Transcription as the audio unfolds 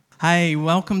Hey,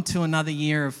 welcome to another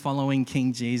year of following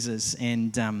King Jesus.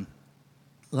 And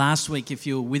last week, if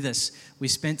you were with us, we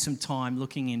spent some time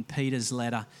looking in Peter's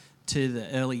letter to the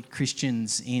early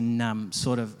Christians in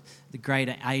sort of the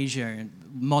greater Asia and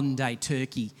modern-day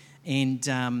Turkey. And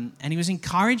he was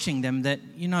encouraging them that,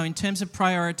 you know, in terms of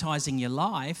prioritizing your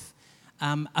life,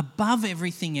 above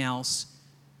everything else,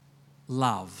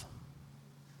 love.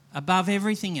 Above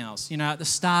everything else. You know, at the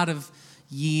start of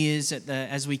years,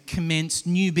 as we commence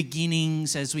new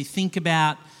beginnings, as we think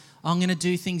about, I'm going to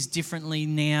do things differently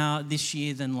now this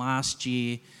year than last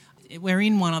year. We're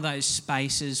in one of those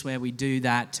spaces where we do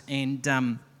that,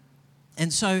 and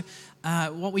so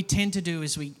what we tend to do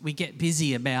is we get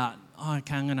busy about,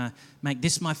 okay, I'm going to make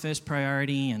this my first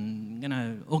priority, and I'm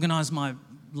going to organise my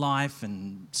life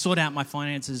and sort out my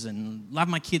finances and love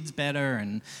my kids better,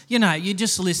 and you know, you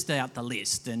just list out the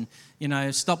list, and you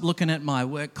know, stop looking at my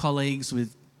work colleagues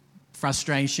with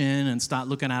frustration and start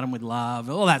looking at them with love,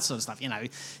 all that sort of stuff. You know,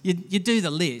 you do the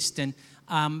list, and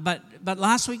but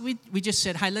last week we just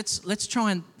said, hey, let's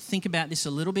try and think about this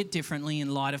a little bit differently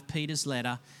in light of Peter's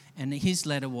letter. And his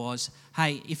letter was,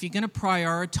 hey, if you're going to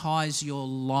prioritize your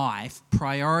life,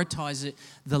 prioritize it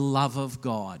the love of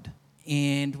God.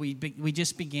 And we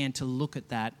just began to look at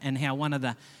that, and how one of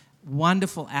the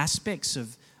wonderful aspects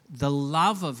of the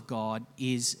love of God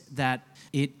is that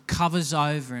it covers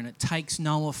over and it takes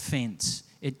no offense.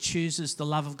 The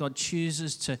love of God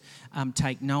chooses to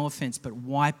take no offense, but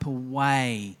wipe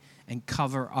away and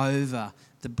cover over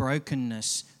the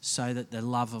brokenness so that the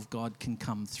love of God can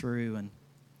come through. And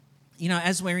you know,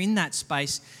 as we're in that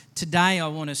space today, I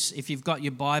want to, if you've got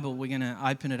your Bible, we're going to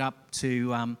open it up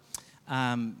to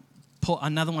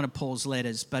another one of Paul's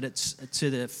letters, but it's to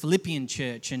the Philippian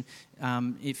church. And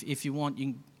if you want,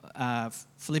 you can,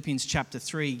 Philippians chapter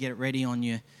 3, get it ready on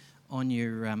your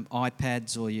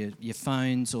iPads or your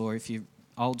phones, or if you're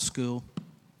old school,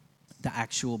 the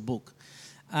actual book.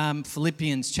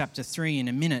 Philippians chapter 3 in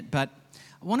a minute. But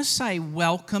I want to say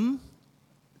welcome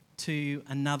to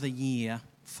another year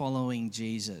following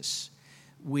Jesus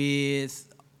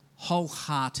with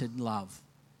wholehearted love.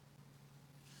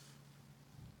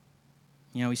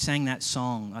 You know, we sang that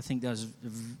song. I think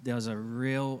there was a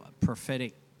real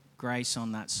prophetic grace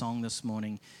on that song this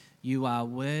morning. You are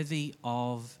worthy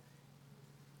of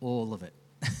all of it.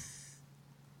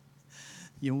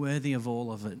 You're worthy of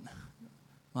all of it.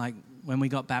 Like when we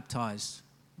got baptized.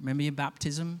 Remember your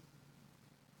baptism?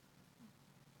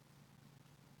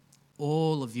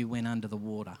 All of you went under the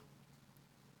water.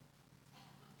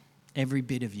 Every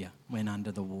bit of you went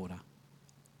under the water.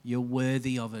 You're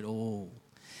worthy of it all.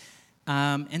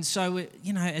 And so,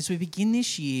 you know, as we begin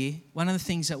this year, one of the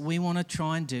things that we want to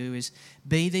try and do is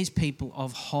be these people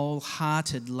of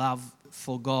wholehearted love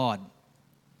for God,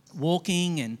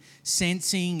 walking and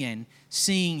sensing and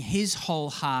seeing His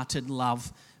wholehearted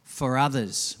love for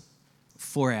others,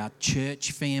 for our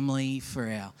church family,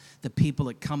 for the people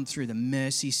that come through the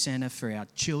Mercy Centre, for our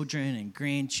children and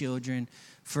grandchildren,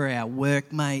 for our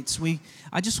workmates.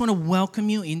 I just want to welcome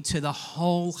you into the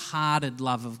wholehearted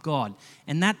love of God.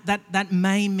 And that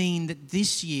may mean that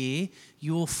this year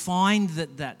you will find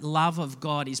that love of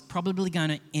God is probably going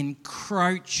to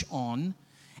encroach on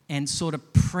and sort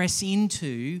of press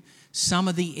into some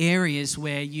of the areas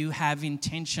where you have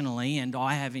intentionally, and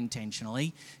I have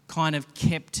intentionally, kind of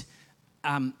kept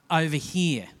over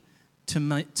here to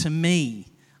me.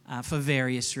 For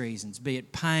various reasons, be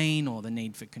it pain or the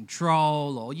need for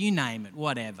control or you name it,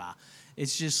 whatever.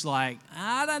 It's just like,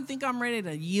 I don't think I'm ready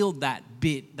to yield that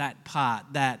bit, that part,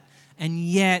 that. And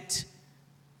yet,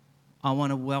 I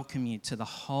want to welcome you to the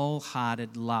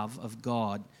wholehearted love of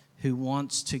God who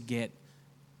wants to get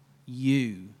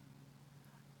you,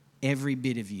 every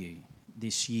bit of you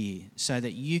this year, so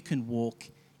that you can walk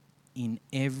in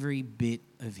every bit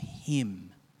of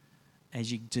Him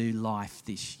as you do life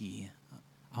this year.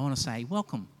 I want to say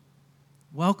welcome.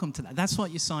 Welcome to that. That's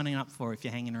what you're signing up for if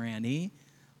you're hanging around here.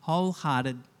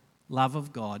 Wholehearted love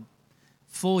of God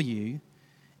for you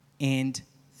and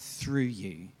through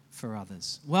you for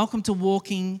others. Welcome to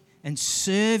walking and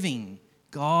serving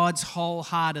God's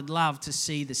wholehearted love to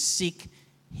see the sick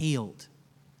healed,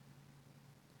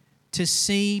 to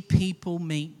see people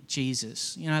meet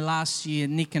Jesus. You know, last year,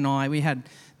 Nick and I, we had,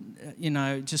 you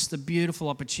know, just the beautiful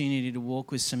opportunity to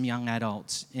walk with some young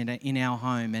adults in our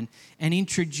home and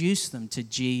introduce them to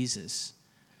Jesus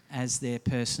as their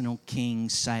personal King,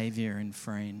 Saviour and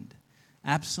friend.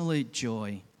 Absolute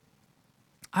joy.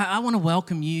 I want to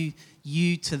welcome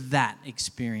you to that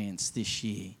experience this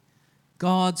year.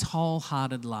 God's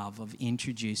wholehearted love of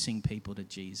introducing people to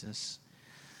Jesus.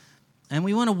 And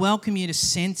we want to welcome you to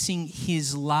sensing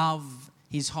His love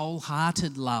his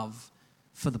wholehearted love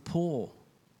for the poor,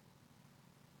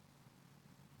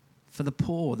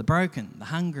 the broken, the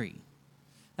hungry.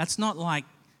 That's not like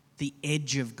the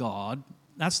edge of God.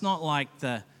 That's not like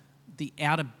the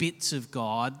outer bits of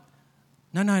God.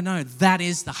 No. That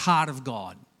is the heart of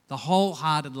God. The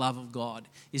wholehearted love of God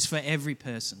is for every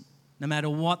person, no matter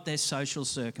what their social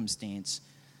circumstance.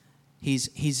 He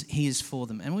is for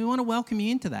them. And we want to welcome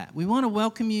you into that. We want to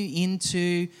welcome you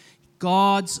into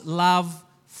God's love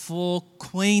for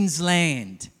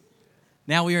Queensland.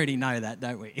 Now, we already know that,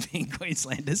 don't we, being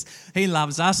Queenslanders? He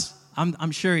loves us.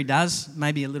 I'm sure he does,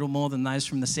 maybe a little more than those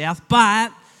from the south.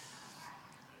 But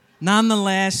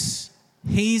nonetheless,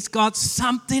 he's got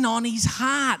something on his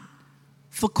heart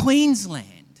for Queensland.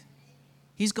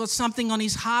 He's got something on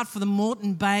his heart for the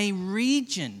Moreton Bay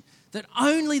region that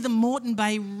only the Moreton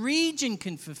Bay region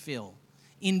can fulfill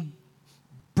in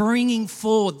bringing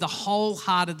forward the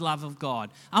wholehearted love of God.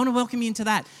 I want to welcome you into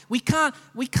that. We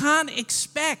can't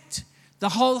expect the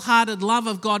wholehearted love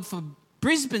of God for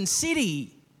Brisbane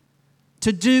City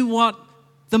to do what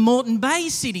the Moreton Bay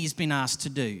City has been asked to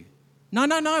do. No.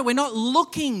 We're not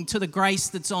looking to the grace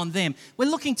that's on them. We're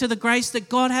looking to the grace that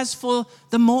God has for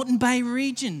the Moreton Bay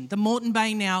region. The Moreton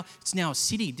Bay it's now a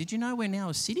city. Did you know we're now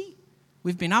a city?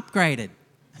 We've been upgraded.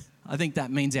 I think that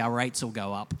means our rates will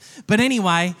go up. But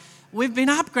anyway, we've been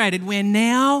upgraded. We're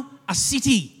now a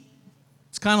city.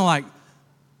 It's kind of like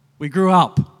we grew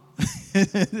up.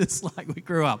 It's like we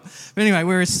grew up. But anyway,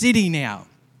 we're a city now.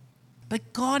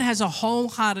 But God has a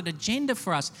wholehearted agenda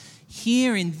for us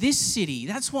here in this city.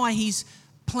 That's why he's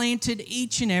planted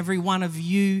each and every one of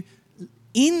you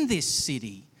in this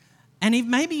city. And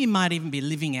maybe you might even be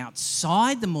living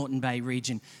outside the Moreton Bay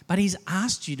region, but he's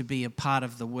asked you to be a part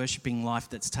of the worshipping life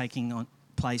that's taking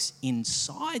place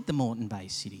inside the Moreton Bay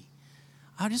city.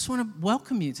 I just want to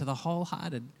welcome you to the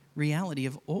wholehearted reality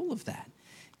of all of that.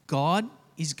 God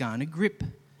is going to grip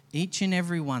each and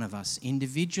every one of us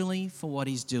individually for what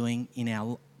he's doing in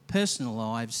our personal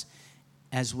lives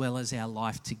as well as our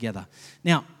life together.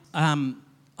 Now,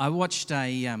 I watched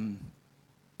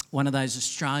one of those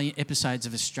Australian episodes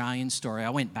of Australian Story. I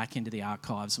went back into the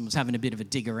archives and was having a bit of a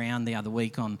dig around the other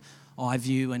week on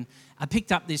iView, and I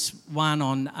picked up this one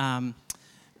on,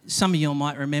 some of you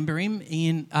might remember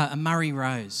him, Murray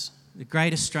Rose, the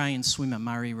great Australian swimmer,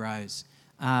 Murray Rose.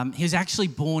 He was actually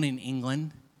born in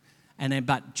England,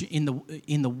 but in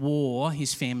the war,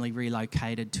 his family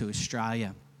relocated to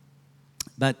Australia.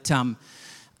 But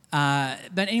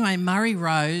anyway, Murray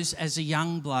Rose, as a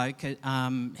young bloke,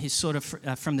 he's sort of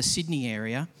from the Sydney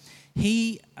area.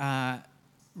 He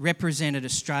represented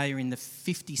Australia in the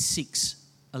 56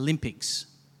 Olympics.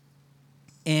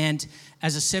 And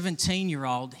as a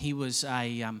 17-year-old, he was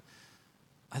I'm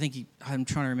trying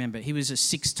to remember, he was a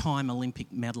 6-time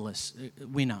Olympic medalist,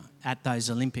 winner at those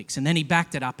Olympics. And then he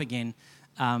backed it up again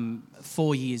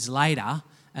 4 years later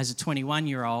as a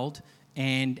 21-year-old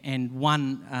and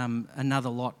won another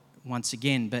lot once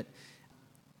again. But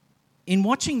in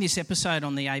watching this episode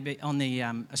on the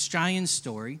Australian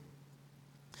Story,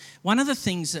 one of the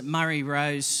things that Murray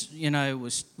Rose,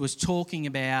 was talking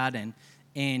about,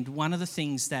 and one of the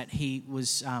things that he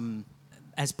was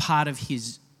as part of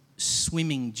his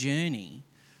swimming journey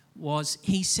was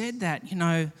he said that,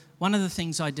 one of the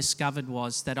things I discovered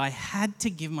was that I had to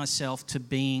give myself to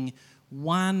being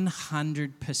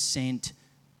 100%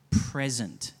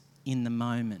 present in the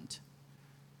moment.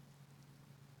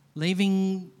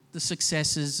 Leaving the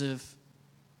successes of,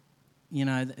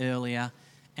 the earlier,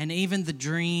 and even the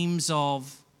dreams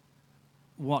of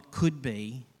what could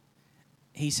be.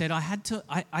 He said,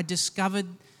 I discovered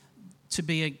to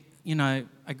be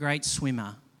a great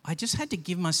swimmer. I just had to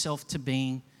give myself to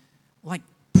being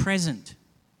present.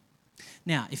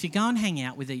 Now, if you go and hang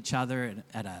out with each other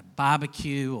at a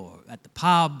barbecue or at the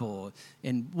pub or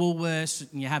in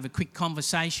Woolworths and you have a quick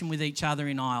conversation with each other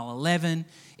in aisle 11,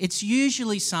 it's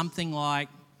usually something like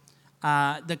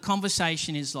the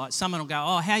conversation is like someone will go,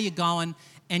 "Oh, how you going?"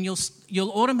 And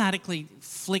you'll automatically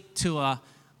flick to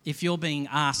if you're being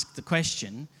asked the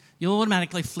question, you'll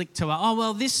automatically flick to "Oh,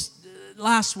 well, this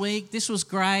last week, this was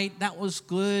great, that was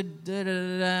good, da da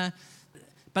da da."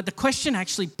 But the question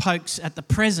actually pokes at the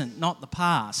present, not the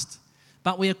past.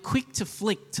 But we are quick to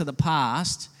flick to the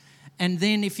past. And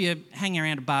then if you hang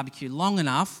around a barbecue long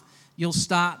enough, you'll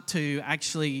start to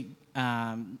actually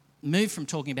move from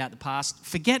talking about the past,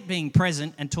 forget being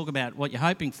present, and talk about what you're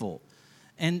hoping for.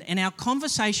 And our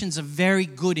conversations are very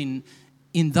good in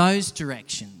those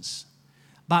directions.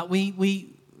 But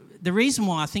the reason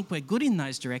why I think we're good in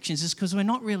those directions is because we're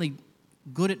not really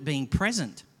good at being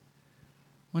present.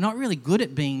 We're not really good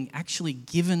at being actually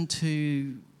given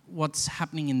to what's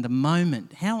happening in the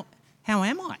moment. How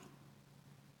am I?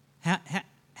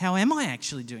 How am I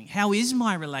actually doing? How is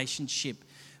my relationship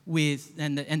with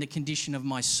and the condition of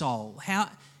my soul?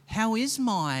 How is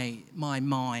my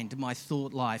mind, my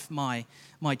thought life, my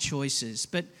choices?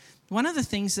 But one of the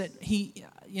things that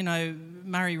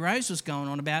Murray Rose was going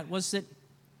on about was that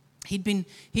he'd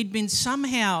been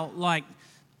somehow like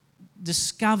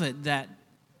discovered that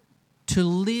to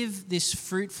live this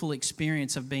fruitful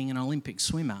experience of being an Olympic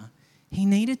swimmer, he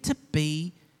needed to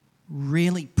be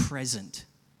really present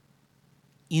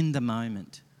in the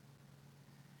moment.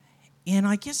 And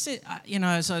I guess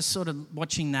as I was sort of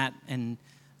watching that and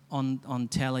on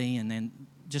telly and then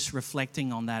just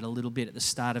reflecting on that a little bit at the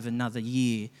start of another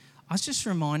year, I was just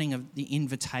reminding of the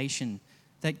invitation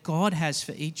that God has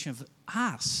for each of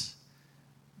us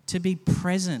to be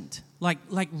present, like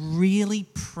really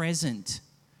present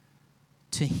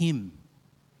to Him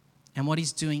and what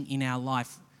He's doing in our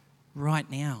life right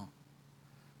now.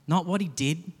 Not what He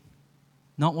did,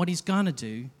 not what He's going to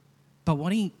do, but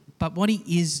what He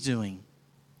is doing.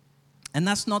 And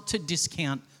that's not to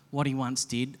discount what He once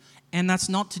did, and that's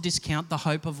not to discount the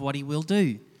hope of what He will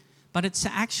do, but it's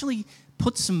to actually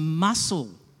put some muscle.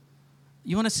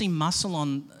 You want to see muscle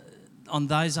on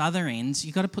those other ends,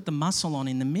 you've got to put the muscle on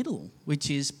in the middle,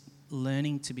 which is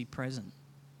learning to be present.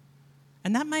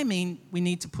 And that may mean we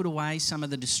need to put away some of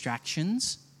the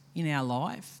distractions in our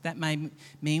life. That may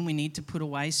mean we need to put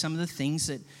away some of the things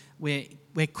that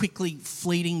we're quickly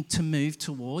fleeting to move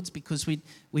towards because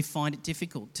we find it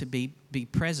difficult to be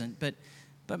present.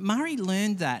 But Murray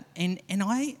learned that, and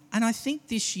I think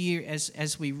this year,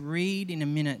 as we read in a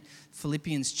minute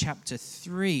Philippians chapter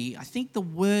 3, I think the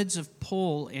words of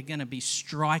Paul are going to be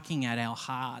striking at our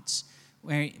hearts,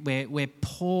 where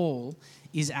Paul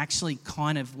is actually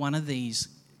kind of one of these.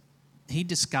 He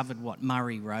discovered what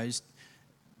Murray Rose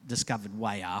discovered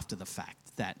way after the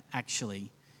fact, that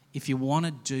actually, if you want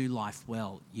to do life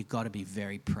well, you've got to be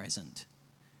very present.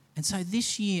 And so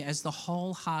this year, as the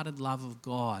wholehearted love of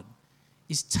God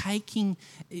is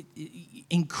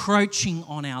encroaching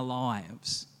on our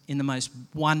lives in the most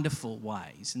wonderful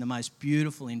ways, in the most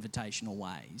beautiful invitational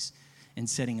ways, and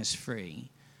setting us free,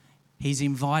 He's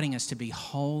inviting us to be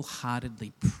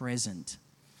wholeheartedly present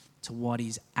to what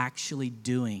He's actually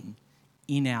doing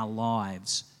in our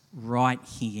lives right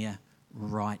here,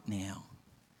 right now.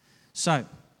 So,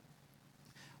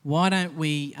 why don't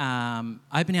we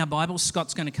open our Bibles?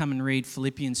 Scott's going to come and read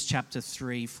Philippians chapter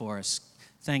 3 for us.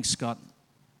 Thanks, Scott.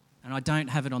 And I don't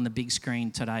have it on the big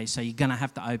screen today, so you're going to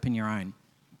have to open your own.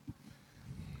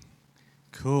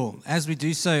 Cool. As we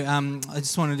do so, I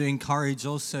just wanted to encourage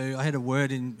also, I had a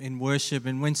word in worship,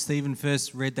 and when Stephen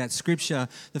first read that scripture,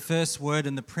 the first word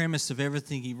and the premise of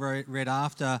everything he read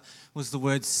after was the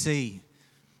word see.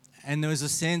 And there was a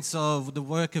sense of the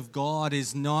work of God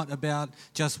is not about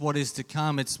just what is to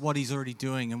come, it's what He's already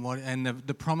doing. And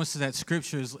the promise of that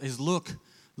scripture is look,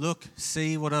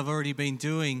 see what I've already been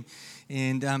doing.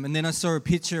 And then I saw a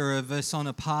picture of us on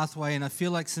a pathway, and I feel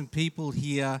like some people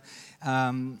here,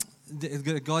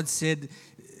 God said,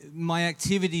 my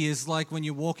activity is like when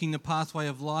you're walking the pathway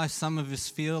of life. Some of us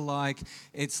feel like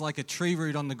it's like a tree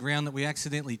root on the ground that we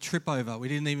accidentally trip over. We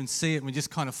didn't even see it, and we just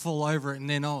kind of fall over it, and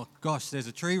then, oh gosh, there's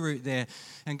a tree root there.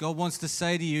 And God wants to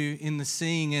say to you in the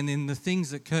seeing and in the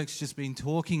things that Kirk's just been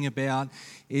talking about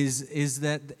is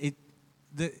that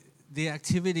the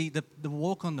activity, the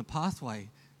walk on the pathway,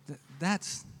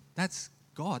 that's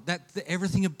God.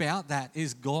 Everything about that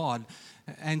is God.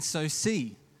 And so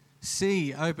see,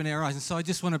 open our eyes. And so I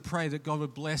just want to pray that God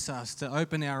would bless us to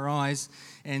open our eyes,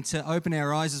 and to open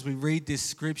our eyes as we read this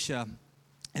scripture,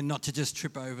 and not to just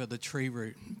trip over the tree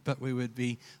root, but we would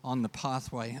be on the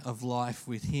pathway of life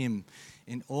with Him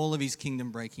in all of His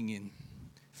kingdom breaking in.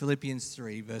 Philippians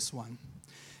 3 verse 1.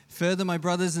 Further, my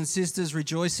brothers and sisters,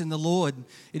 rejoice in the Lord.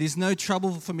 It is no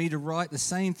trouble for me to write the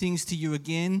same things to you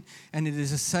again, and it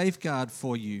is a safeguard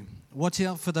for you. Watch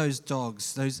out for those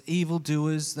dogs, those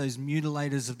evildoers, those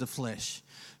mutilators of the flesh.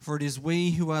 For it is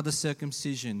we who are the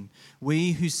circumcision,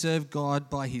 we who serve God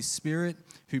by His Spirit,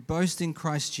 who boast in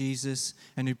Christ Jesus,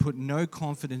 and who put no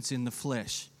confidence in the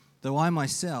flesh, though I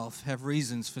myself have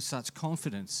reasons for such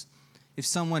confidence. If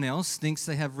someone else thinks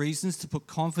they have reasons to put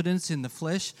confidence in the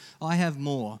flesh, I have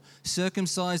more.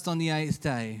 Circumcised on the 8th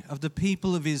day, of the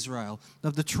people of Israel,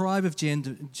 of the tribe of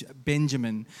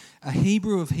Benjamin, a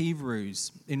Hebrew of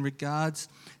Hebrews, in regards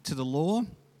to the law,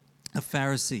 a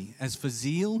Pharisee, as for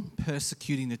zeal,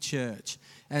 persecuting the church,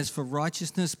 as for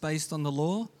righteousness based on the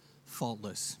law,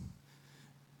 faultless.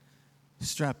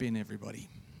 Strap in, everybody.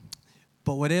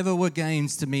 But whatever were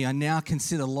gains to me, I now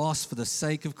consider loss for the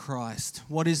sake of Christ.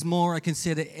 What is more, I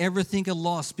consider everything a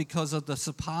loss because of the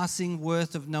surpassing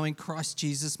worth of knowing Christ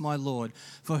Jesus my Lord,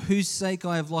 for whose sake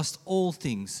I have lost all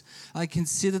things. I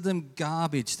consider them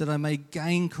garbage, that I may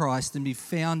gain Christ and be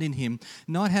found in him,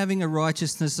 not having a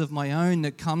righteousness of my own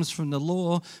that comes from the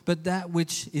law, but that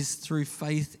which is through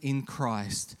faith in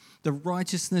Christ, the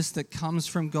righteousness that comes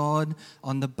from God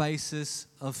on the basis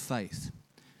of faith.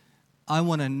 I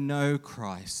want to know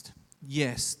Christ.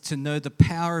 Yes, to know the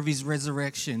power of his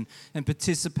resurrection and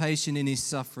participation in his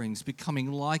sufferings,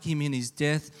 becoming like him in his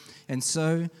death, and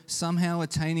so somehow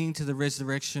attaining to the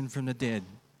resurrection from the dead.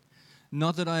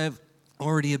 Not that I have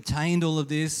already obtained all of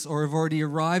this or have already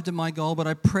arrived at my goal, but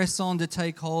I press on to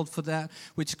take hold for that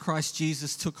which Christ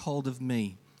Jesus took hold of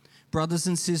me. Brothers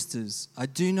and sisters, I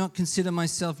do not consider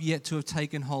myself yet to have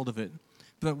taken hold of it,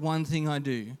 but one thing I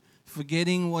do,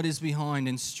 forgetting what is behind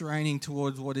and straining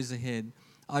towards what is ahead,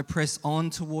 I press on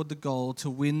toward the goal to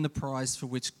win the prize for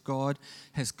which God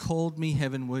has called me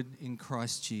heavenward in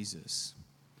Christ Jesus.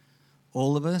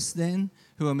 All of us, then,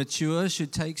 who are mature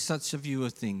should take such a view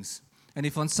of things. And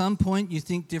if on some point you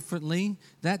think differently,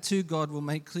 that too God will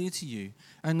make clear to you.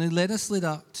 Only let us live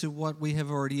up to what we have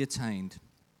already attained.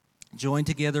 Join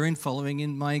together in following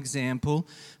in my example,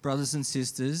 brothers and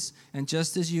sisters, and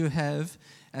just as you have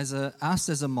us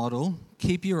as a model,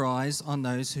 keep your eyes on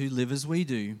those who live as we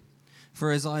do.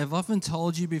 For as I have often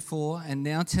told you before, and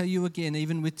now tell you again,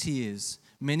 even with tears,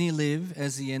 many live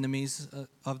as the enemies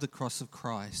of the cross of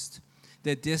Christ.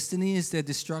 Their destiny is their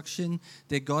destruction,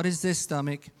 their God is their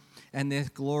stomach, and their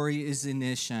glory is in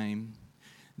their shame.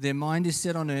 Their mind is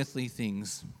set on earthly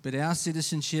things, but our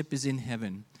citizenship is in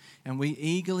heaven, and we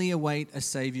eagerly await a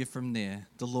Saviour from there,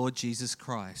 the Lord Jesus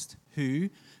Christ, who,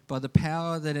 by the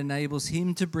power that enables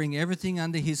him to bring everything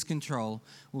under his control,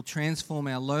 will transform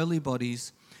our lowly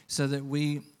bodies so that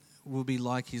we will be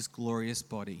like his glorious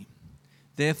body.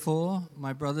 Therefore,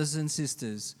 my brothers and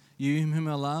sisters, you whom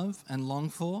I love and long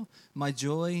for, my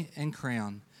joy and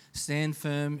crown, stand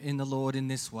firm in the Lord in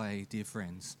this way, dear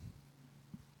friends.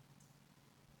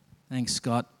 Thanks,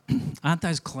 Scott. Aren't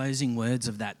those closing words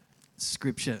of that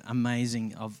scripture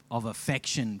amazing, of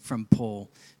affection from Paul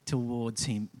towards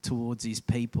him, towards his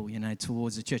people,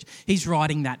 towards the church? He's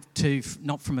writing that too,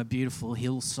 not from a beautiful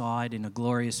hillside in a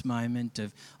glorious moment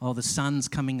of, the sun's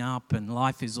coming up and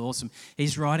life is awesome.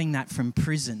 He's writing that from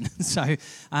prison. So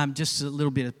just a little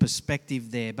bit of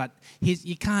perspective there. But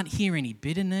you can't hear any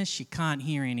bitterness, you can't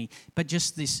hear any, but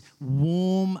just this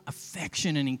warm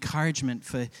affection and encouragement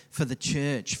for the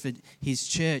church, for his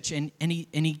church. And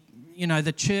he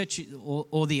the church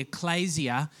or the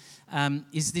ecclesia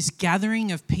is this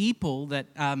gathering of people that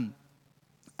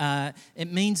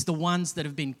it means the ones that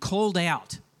have been called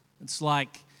out. It's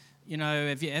like,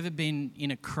 have you ever been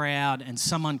in a crowd and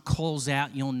someone calls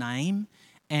out your name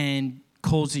and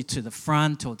calls you to the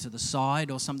front or to the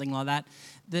side or something like that?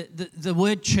 The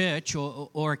word church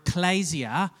or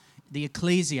ecclesia, the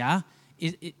ecclesia,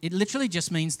 it literally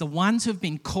just means the ones who have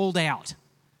been called out.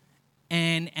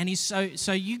 And he's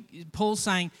Paul's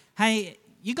saying, hey,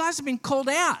 you guys have been called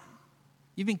out.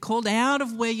 You've been called out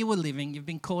of where you were living. You've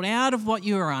been called out of what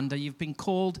you were under. You've been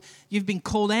called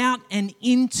out and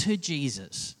into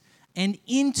Jesus and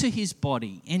into his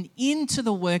body and into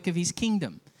the work of his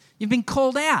kingdom. You've been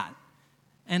called out.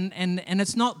 And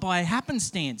it's not by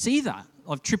happenstance either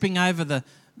of tripping over the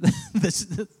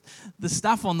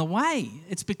stuff on the way.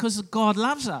 It's because God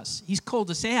loves us. He's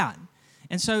called us out.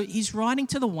 And so he's writing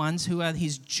to the ones who are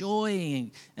his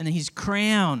joy and his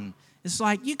crown. It's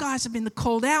like, you guys have been the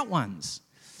called out ones.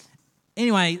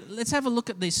 Anyway, let's have a look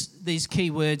at these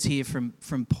key words here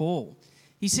from Paul.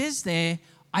 He says there,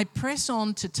 I press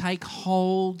on to take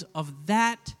hold of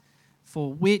that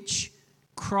for which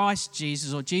Christ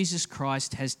Jesus or Jesus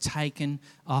Christ has taken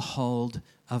a hold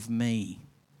of me.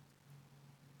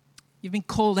 You've been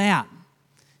called out.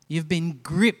 You've been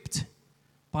gripped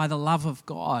by the love of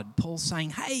God. Paul's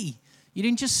saying, hey, you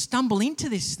didn't just stumble into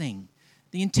this thing.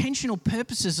 The intentional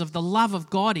purposes of the love of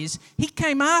God is he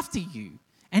came after you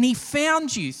and he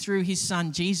found you through his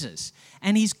son Jesus.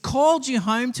 And he's called you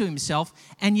home to himself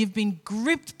and you've been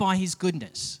gripped by his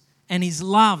goodness and his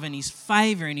love and his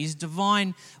favor and his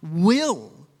divine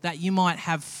will that you might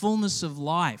have fullness of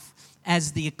life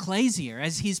as the ecclesia,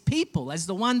 as his people, as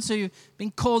the ones who've been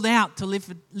called out to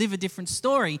live a different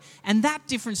story. And that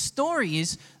different story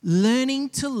is learning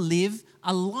to live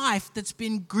a life that's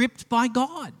been gripped by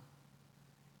God.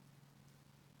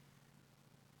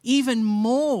 Even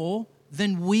more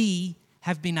than we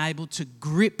have been able to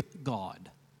grip God.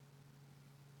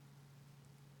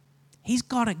 He's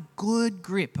got a good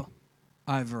grip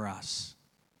over us.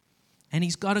 And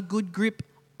he's got a good grip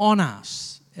on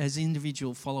us as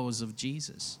individual followers of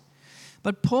Jesus.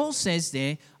 But Paul says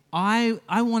there, I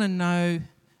want to know,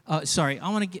 I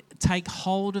want to take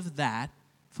hold of that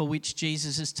for which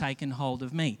Jesus has taken hold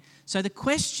of me. So the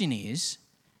question is,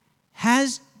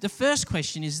 the first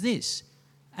question is this: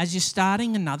 as you're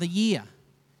starting another year,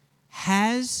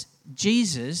 has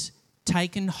Jesus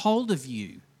taken hold of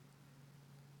you?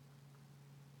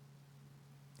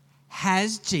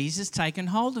 Has Jesus taken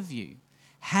hold of you?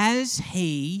 Has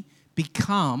he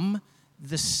become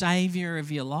the Saviour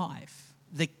of your life,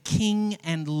 the King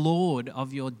and Lord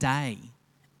of your day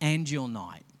and your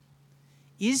night?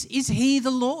 Is he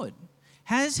the Lord?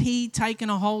 Has he taken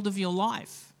a hold of your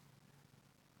life?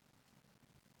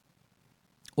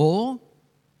 Or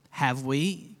have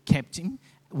we kept him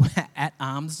at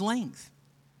arm's length?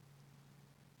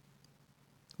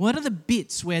 What are the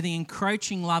bits where the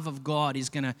encroaching love of God is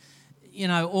going to,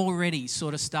 already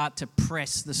sort of start to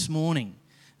press this morning?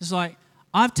 It's like,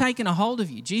 I've taken a hold of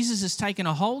you. Jesus has taken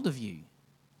a hold of you.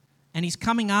 And he's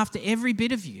coming after every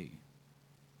bit of you.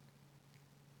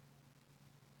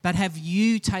 But have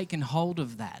you taken hold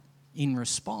of that in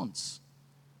response?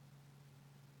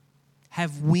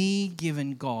 Have we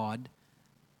given God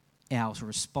our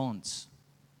response?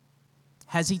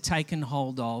 Has he taken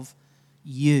hold of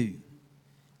you?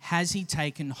 Has he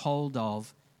taken hold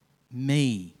of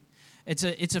me? It's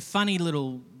a funny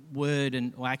little word,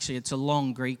 actually it's a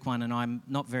long Greek one, and I'm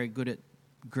not very good at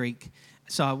Greek,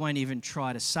 so I won't even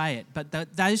try to say it. But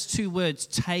those two words,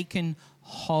 taken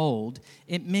hold,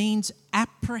 it means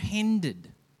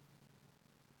apprehended.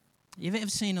 You ever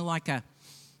seen a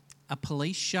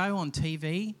police show on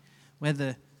TV where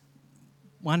the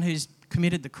one who's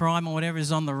committed the crime or whatever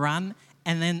is on the run,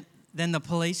 and then the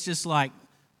police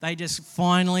they just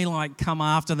finally come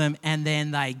after them, and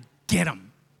then they get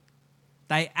them.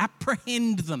 They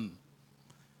apprehend them.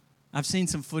 I've seen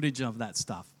some footage of that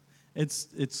stuff. It's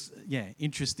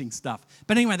interesting stuff.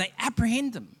 But anyway, they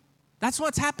apprehend them. That's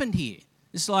what's happened here.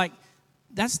 It's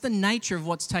that's the nature of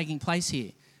what's taking place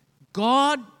here.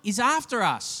 God is after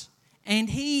us, and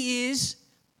he is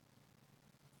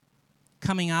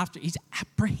coming after. He's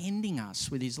apprehending us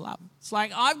with his love. It's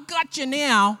like, I've got you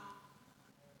now.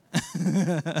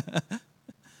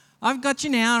 I've got you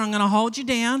now, and I'm going to hold you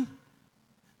down,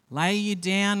 lay you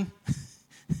down,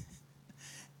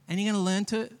 and you're going to learn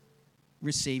to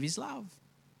receive his love.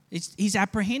 He's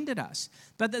apprehended us.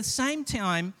 But at the same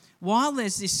time, while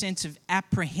there's this sense of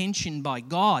apprehension by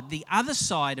God, the other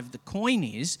side of the coin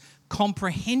is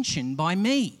comprehension by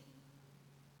me.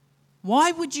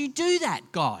 Why would you do that,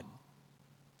 God?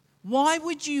 Why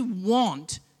would you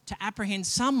want to apprehend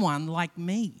someone like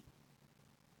me?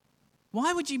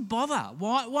 Why would you bother?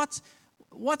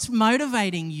 What's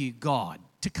motivating you, God,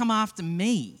 to come after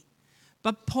me?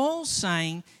 But Paul's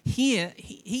saying here,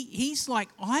 he's like,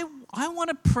 I want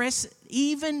to press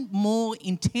even more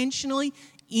intentionally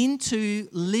into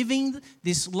living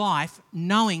this life,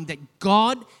 knowing that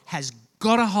God has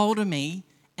got a hold of me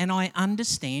and I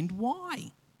understand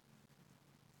why.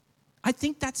 I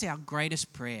think that's our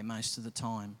greatest prayer most of the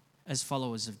time as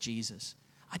followers of Jesus.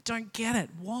 I don't get it.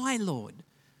 Why, Lord?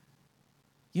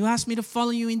 You asked me to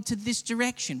follow you into this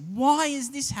direction. Why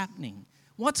is this happening?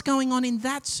 What's going on in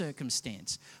that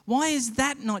circumstance? Why is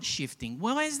that not shifting?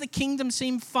 Why does the kingdom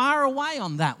seem far away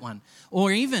on that one?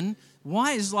 Or even,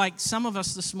 why is some of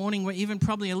us this morning were even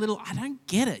probably a little, I don't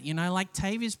get it.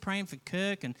 Tavia's praying for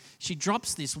Kirk and she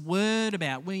drops this word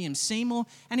about William Seymour.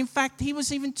 And in fact, he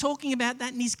was even talking about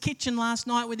that in his kitchen last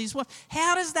night with his wife.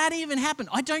 How does that even happen?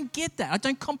 I don't get that. I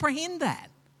don't comprehend that.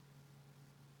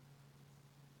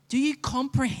 Do you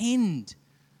comprehend?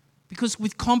 Because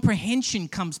with comprehension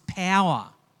comes power.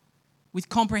 With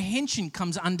comprehension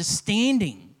comes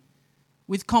understanding.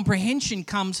 With comprehension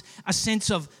comes a sense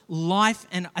of life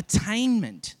and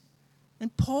attainment.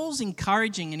 And Paul's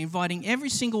encouraging and inviting every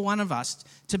single one of us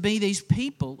to be these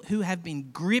people who have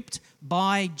been gripped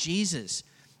by Jesus.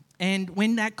 And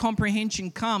when that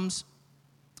comprehension comes,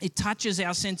 it touches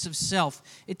our sense of self.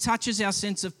 It touches our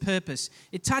sense of purpose.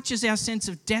 It touches our sense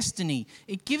of destiny.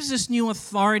 It gives us new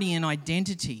authority and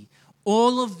identity.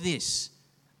 All of this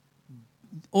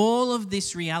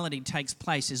reality takes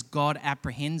place as God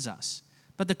apprehends us.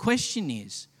 But the question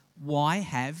is, why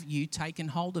have you taken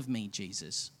hold of me,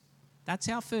 Jesus? That's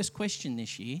our first question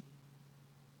this year.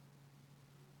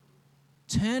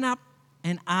 Turn up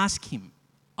and ask him.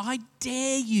 I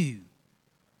dare you.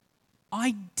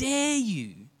 I dare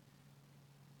you.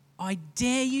 I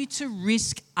dare you to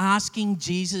risk asking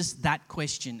Jesus that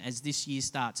question as this year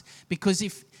starts. Because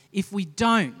if we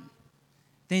don't,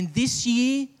 then this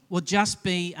year will just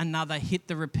be another hit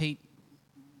the repeat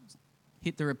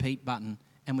hit the repeat button,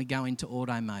 and we go into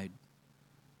auto mode.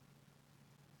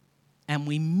 And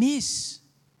we miss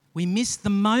the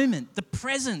moment, the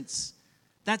presence,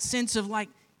 that sense of like,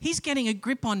 he's getting a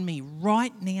grip on me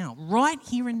right now, right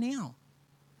here and now.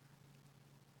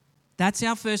 That's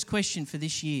our first question for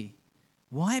this year.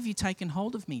 Why have you taken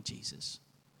hold of me, Jesus?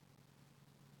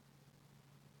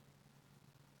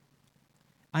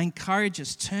 I encourage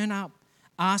us, turn up,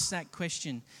 ask that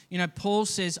question. You know, Paul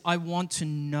says, I want to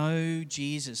know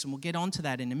Jesus. And we'll get onto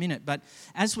that in a minute. But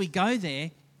as we go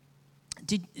there,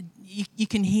 you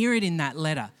can hear it in that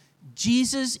letter.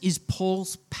 Jesus is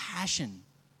Paul's passion.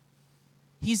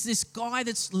 He's this guy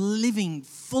that's living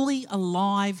fully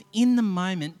alive in the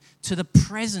moment to the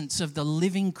presence of the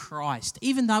living Christ.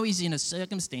 Even though he's in a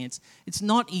circumstance, it's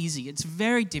not easy. It's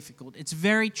very difficult. It's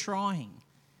very trying.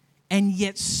 And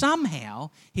yet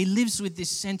somehow he lives with this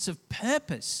sense of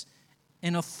purpose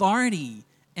and authority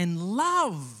and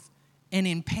love and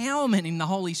empowerment in the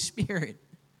Holy Spirit.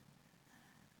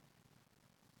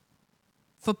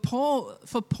 For Paul,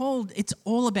 it's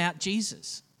all about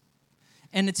Jesus.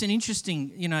 And it's an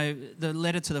interesting, the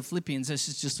letter to the Philippians, this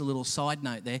is just a little side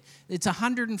note there. It's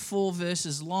 104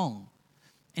 verses long.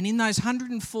 And in those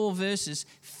 104 verses,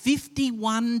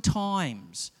 51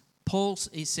 times,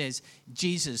 he says,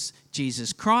 Jesus,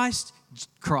 Jesus Christ,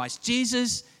 Christ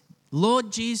Jesus,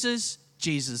 Lord Jesus,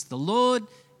 Jesus the Lord.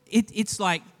 It's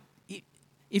like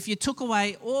if you took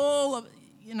away all of,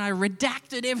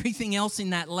 redacted everything else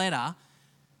in that letter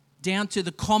down to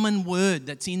the common word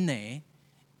that's in there,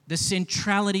 the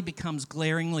centrality becomes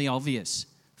glaringly obvious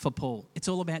for Paul. It's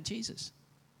all about Jesus.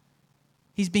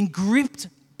 He's been gripped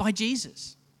by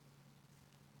Jesus.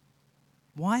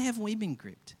 Why have we been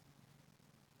gripped?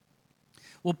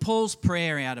 Well, Paul's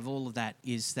prayer out of all of that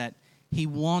is that he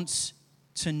wants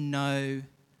to know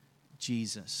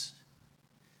Jesus.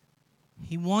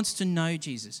 He wants to know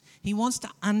Jesus. He wants to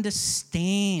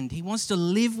understand. He wants to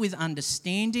live with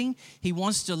understanding. He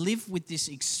wants to live with this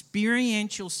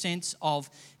experiential sense of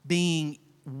being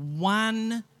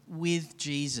one with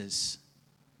Jesus.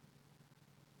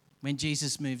 When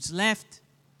Jesus moves left,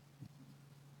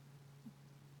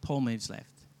 Paul moves left.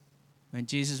 When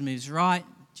Jesus moves right,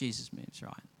 Jesus moves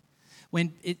right.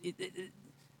 When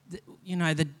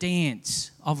the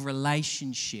dance of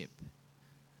relationship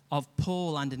of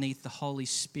Paul underneath the Holy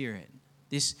Spirit,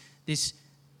 this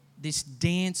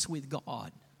dance with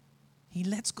God, he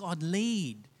lets God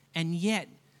lead, and yet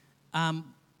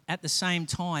at the same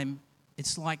time,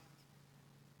 it's like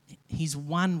he's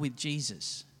one with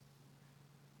Jesus.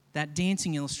 That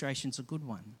dancing illustration's a good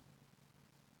one.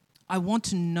 I want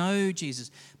to know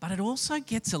Jesus, but it also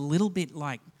gets a little bit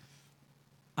like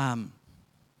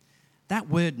that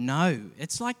word know.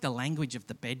 It's like the language of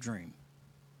the bedroom.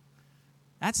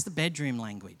 That's the bedroom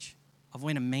language of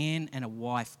when a man and a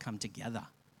wife come together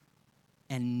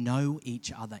and know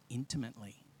each other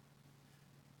intimately.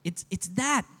 It's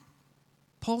that.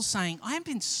 Paul's saying, I have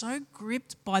been so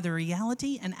gripped by the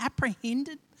reality and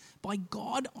apprehended by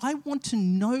God. I want to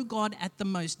know God at the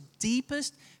most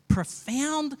deepest,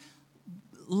 profound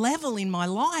level in my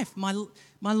life. My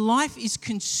life is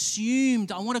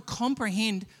consumed. I want to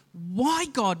comprehend why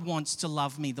God wants to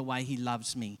love me the way he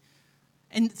loves me.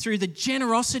 And through the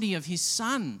generosity of his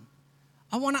Son,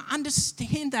 I want to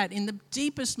understand that in the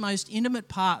deepest, most intimate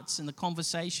parts in the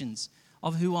conversations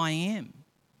of who I am.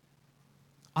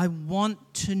 I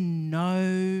want to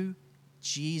know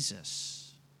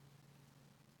Jesus.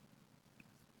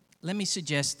 Let me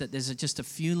suggest that there's just a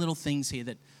few little things here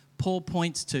that Paul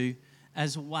points to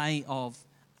as a way of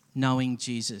knowing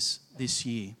Jesus this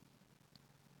year.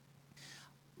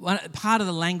 Part of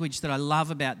the language that I love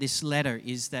about this letter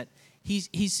is that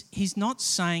he's not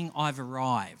saying I've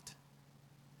arrived.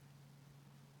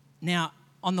 Now,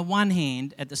 on the one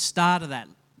hand, at the start of that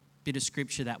bit of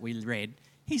scripture that we read,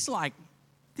 he's like,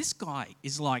 this guy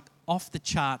is like off the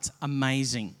charts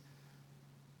amazing.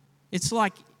 It's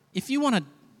like if you want to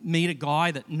meet a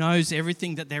guy that knows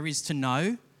everything that there is to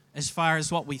know as far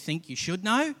as what we think you should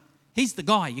know, he's the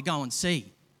guy you go and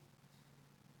see.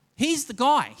 He's the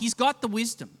guy. He's got the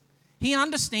wisdom. He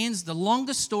understands the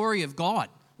longer story of God,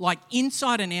 like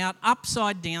inside and out,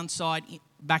 upside, downside,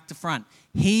 back to front.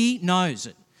 He knows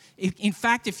it. In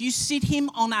fact, if you sit him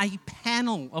on a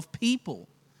panel of people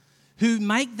who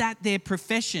make that their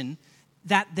profession,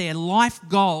 that their life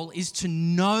goal is to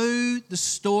know the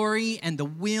story and the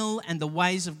will and the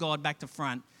ways of God back to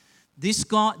front, this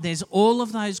guy, there's all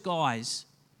of those guys,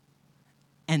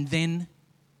 and then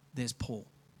there's Paul.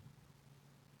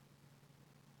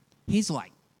 He's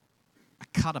like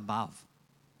a cut above.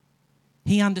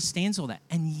 He understands all that,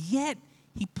 and yet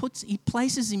he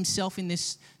places himself in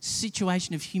this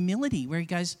situation of humility where he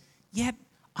goes, yeah,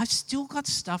 I've still got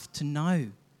stuff to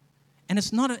know. And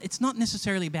it's not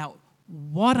necessarily about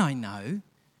what I know,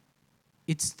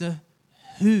 it's the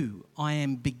who I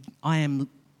am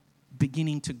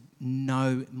beginning to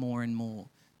know more and more,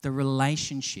 the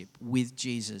relationship with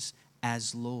Jesus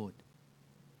as Lord.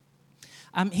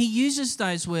 He uses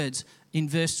those words in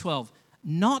verse 12,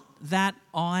 not that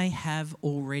I have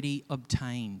already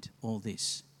obtained all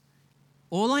this.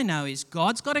 All I know is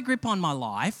God's got a grip on my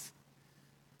life.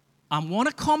 I want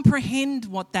to comprehend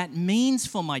what that means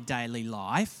for my daily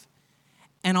life,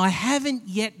 and I haven't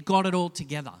yet got it all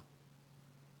together.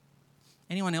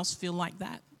 Anyone else feel like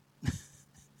that?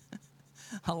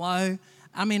 Hello?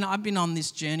 I mean, I've been on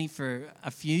this journey for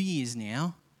a few years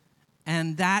now,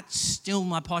 and that's still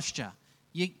my posture.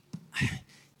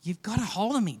 You've got a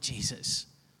hold of me, Jesus.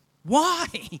 Why?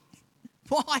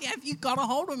 Why have you got a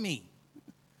hold of me?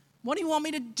 What do you want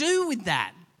me to do with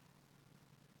that?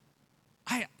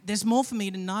 There's more for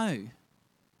me to know.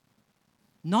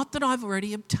 Not that I've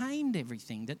already obtained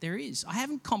everything that there is. I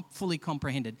haven't fully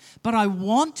comprehended, but I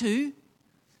want to.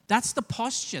 That's the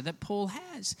posture that Paul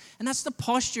has. And that's the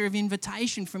posture of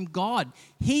invitation from God.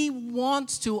 He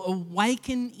wants to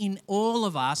awaken in all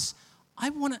of us. I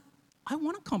want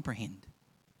to comprehend.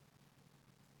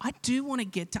 I do want to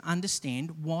get to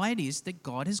understand why it is that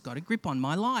God has got a grip on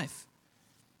my life.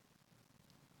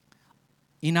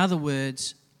 In other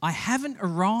words, I haven't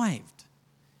arrived.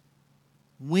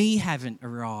 We haven't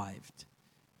arrived.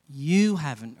 You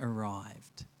haven't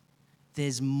arrived.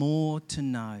 There's more to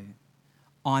know.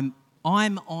 I'm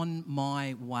on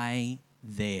my way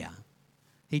there.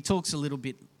 He talks a little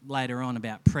bit later on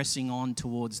about pressing on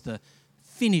towards the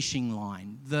finishing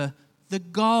line, the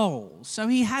goal. So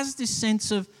he has this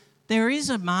sense of there is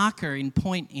a marker in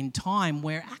point in time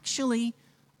where actually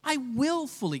I will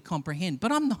fully comprehend,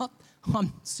 but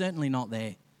I'm certainly not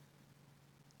there.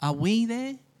 Are we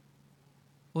there?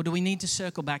 Or do we need to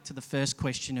circle back to the first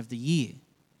question of the year?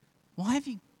 Why have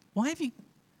you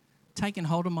taken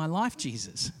hold of my life,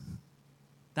 Jesus?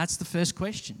 That's the first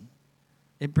question.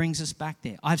 It brings us back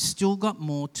there. I've still got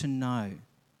more to know.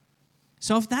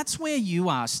 So if that's where you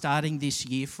are starting this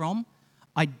year from,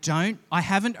 I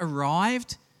haven't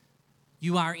arrived,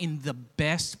 you are in the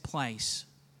best place.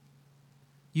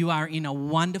 You are in a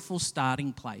wonderful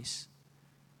starting place.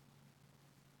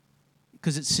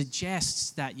 Because it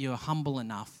suggests that you're humble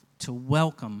enough to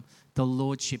welcome the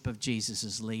lordship of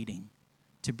Jesus' leading,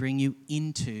 to bring you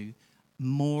into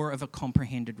more of a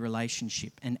comprehended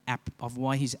relationship and of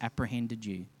why he's apprehended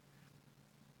you.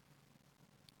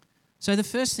 So the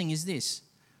first thing is this.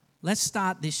 Let's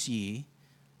start this year.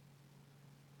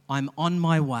 I'm on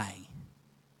my way.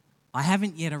 I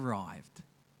haven't yet arrived,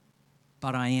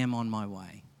 but I am on my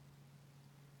way.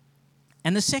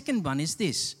 And the second one is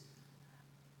this.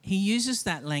 He uses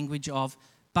that language of,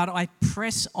 but I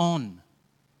press on.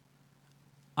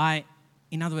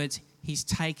 In other words, he's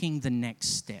taking the next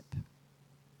step.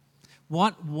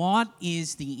 What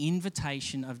is the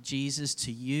invitation of Jesus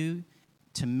to you,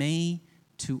 to me,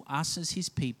 to us as his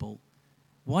people?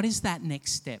 What is that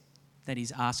next step that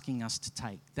he's asking us to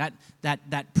take?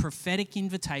 That prophetic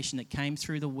invitation that came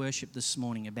through the worship this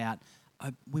morning about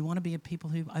we want to be a people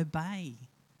who obey.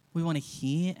 We want to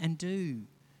hear and do.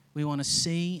 We want to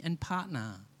see and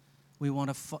partner. We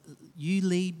want to you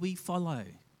lead, we follow.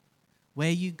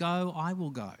 Where you go, I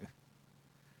will go.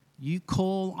 You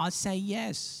call, I say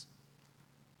yes.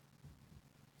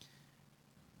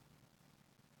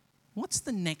 What's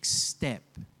the next step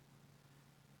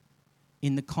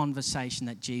in the conversation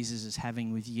that Jesus is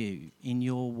having with you in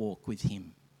your walk with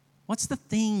him? What's the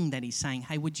thing that he's saying,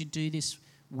 hey, would you do this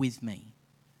with me?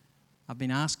 I've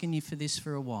been asking you for this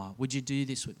for a while. Would you do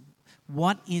this with me?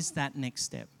 What is that next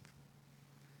step?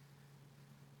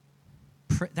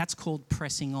 That's called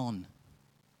pressing on.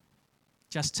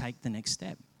 Just take the next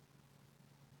step.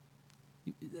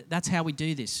 That's how we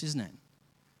do this, isn't it?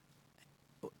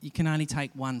 You can only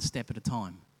take one step at a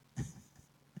time.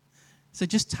 So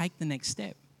just take the next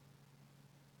step.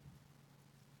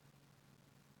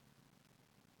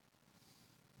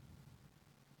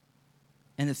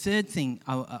 And the third thing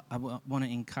I want to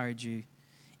encourage you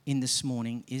in this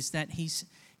morning is that he's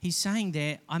saying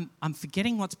there, I'm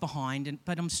forgetting what's behind,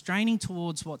 but I'm straining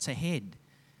towards what's ahead.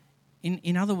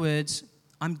 In other words,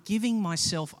 I'm giving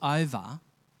myself over.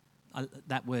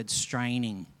 That word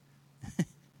straining.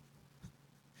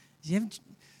 You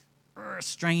have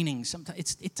straining.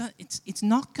 Sometimes it's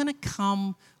not going to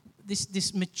come.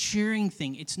 This maturing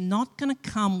thing. It's not going to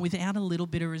come without a little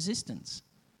bit of resistance.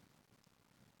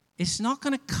 It's not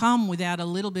going to come without a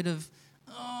little bit of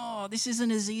this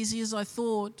isn't as easy as I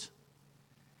thought.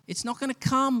 It's not going to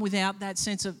come without that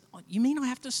sense of, you mean I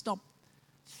have to stop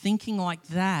thinking like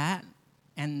that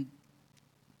and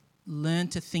learn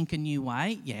to think a new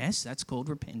way? Yes, that's called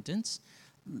repentance.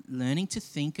 Learning to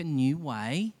think a new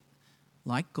way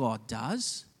like God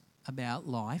does about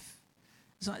life.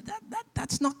 So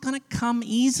that's not going to come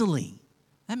easily.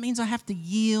 That means I have to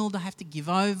yield, I have to give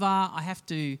over, I have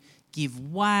to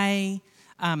give way.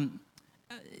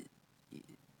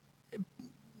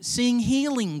 Seeing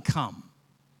healing come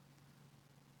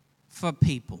for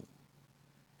people.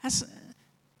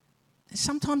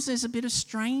 Sometimes there's a bit of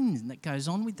strain that goes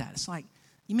on with that. It's like,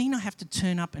 you mean I have to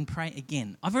turn up and pray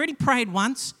again? I've already prayed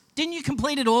once. Didn't you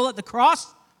complete it all at the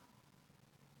cross?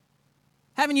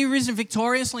 Haven't you risen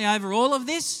victoriously over all of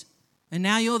this? And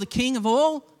now you're the king of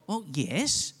all? Well,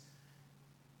 yes.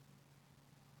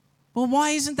 Well,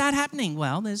 why isn't that happening?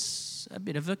 Well, there's a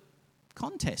bit of a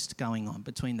contest going on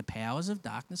between the powers of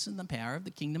darkness and the power of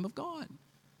the kingdom of God.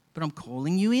 But I'm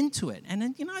calling you into it.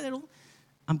 And,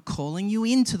 I'm calling you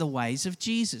into the ways of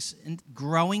Jesus and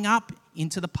growing up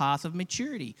into the path of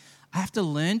maturity. I have to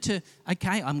learn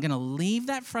I'm going to leave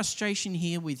that frustration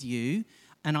here with you,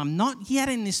 and I'm not yet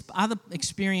in this other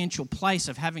experiential place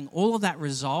of having all of that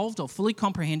resolved or fully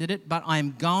comprehended it, but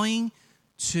I'm going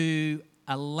to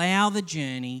allow the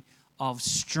journey of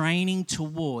straining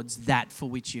towards that for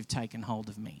which you've taken hold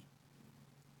of me.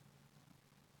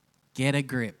 Get a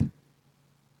grip.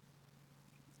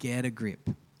 Get a grip.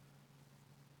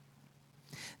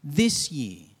 This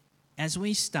year, as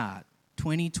we start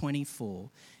 2024,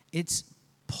 it's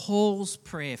Paul's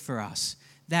prayer for us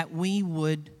that we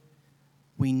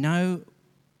know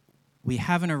we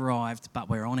haven't arrived, but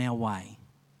we're on our way,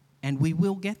 and we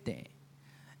will get there.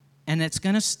 And it's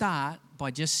going to start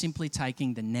by just simply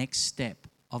taking the next step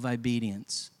of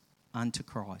obedience unto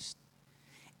Christ.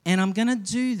 And I'm going to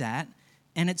do that,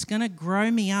 and it's going to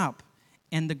grow me up.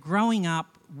 And the growing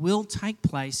up will take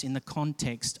place in the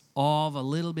context of a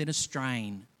little bit of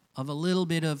strain, of a little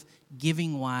bit of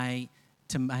giving way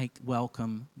to make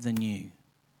welcome the new.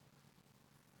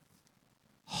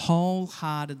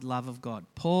 Wholehearted love of God.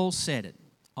 Paul said it.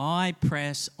 I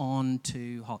press on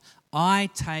to whole. I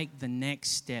take the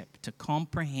next step to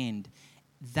comprehend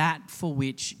that for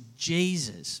which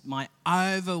Jesus, my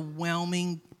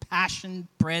overwhelming passion,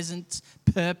 presence,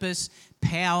 purpose,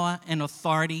 power, and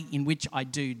authority in which I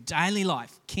do daily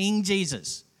life, King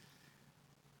Jesus,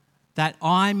 that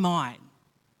I might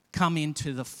come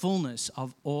into the fullness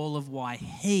of all of why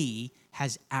he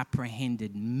has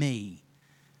apprehended me.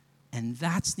 And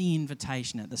that's the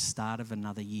invitation at the start of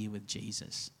another year with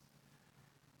Jesus.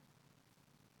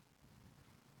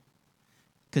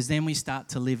 Because then we start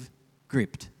to live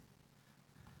gripped.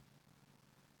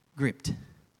 Gripped.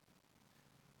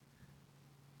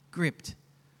 Gripped.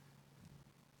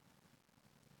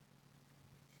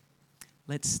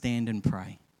 Let's stand and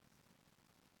pray.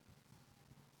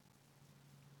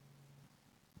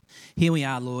 Here we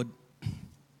are, Lord.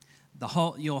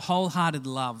 Your wholehearted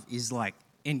love is like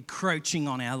encroaching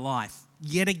on our life.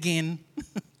 Yet again,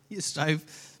 you're so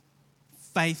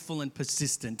faithful and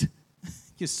persistent.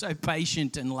 You're so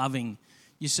patient and loving.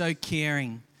 You're so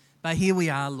caring. But here we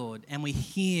are, Lord, and we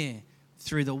hear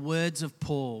through the words of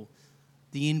Paul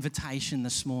the invitation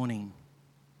this morning.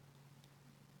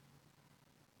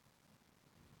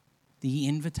 The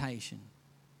invitation.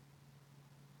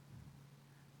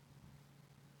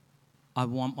 I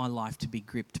want my life to be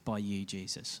gripped by you,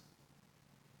 Jesus.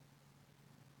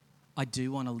 I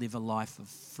do want to live a life of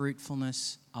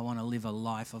fruitfulness. I want to live a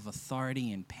life of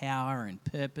authority and power and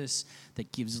purpose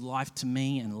that gives life to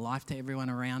me and life to everyone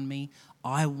around me.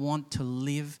 I want to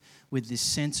live with this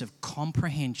sense of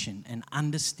comprehension and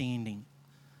understanding.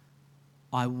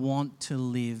 I want to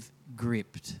live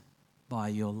gripped by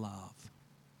your love.